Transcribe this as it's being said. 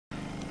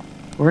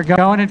We're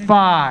going in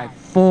 5,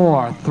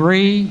 4,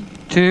 3,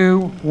 2,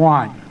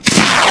 1. Oh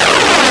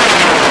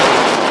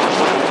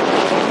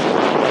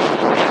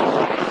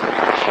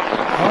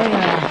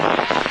yeah.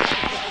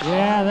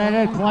 Yeah, that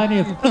had plenty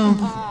of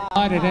oomph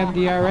at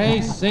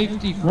MDRA.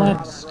 Safety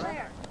first.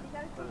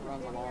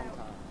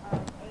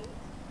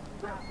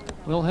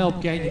 We'll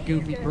help get your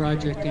goofy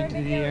project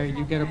into the air.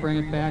 You got to bring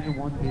it back in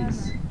one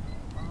piece.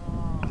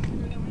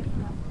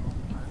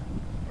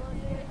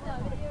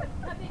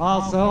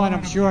 Also, and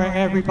I'm sure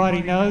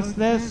everybody knows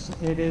this,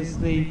 it is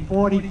the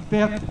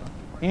 45th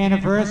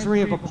anniversary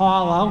of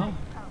Apollo.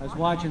 I was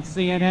watching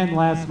CNN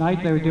last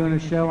night. They were doing a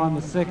show on the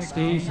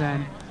 60s,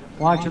 and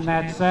watching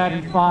that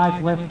Saturn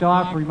V lift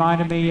off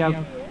reminded me of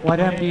what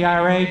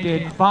MDRA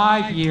did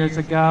 5 years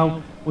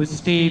ago with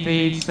Steve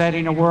Eads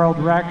setting a world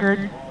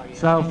record.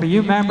 So for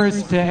you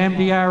members to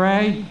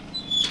MDRA,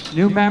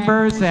 new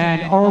members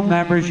and old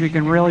members, you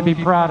can really be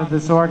proud of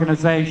this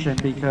organization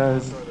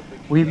because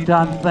we've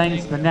done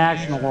things the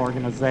national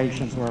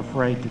organizations were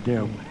afraid to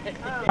do.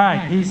 All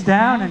right, he's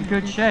down in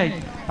good shape.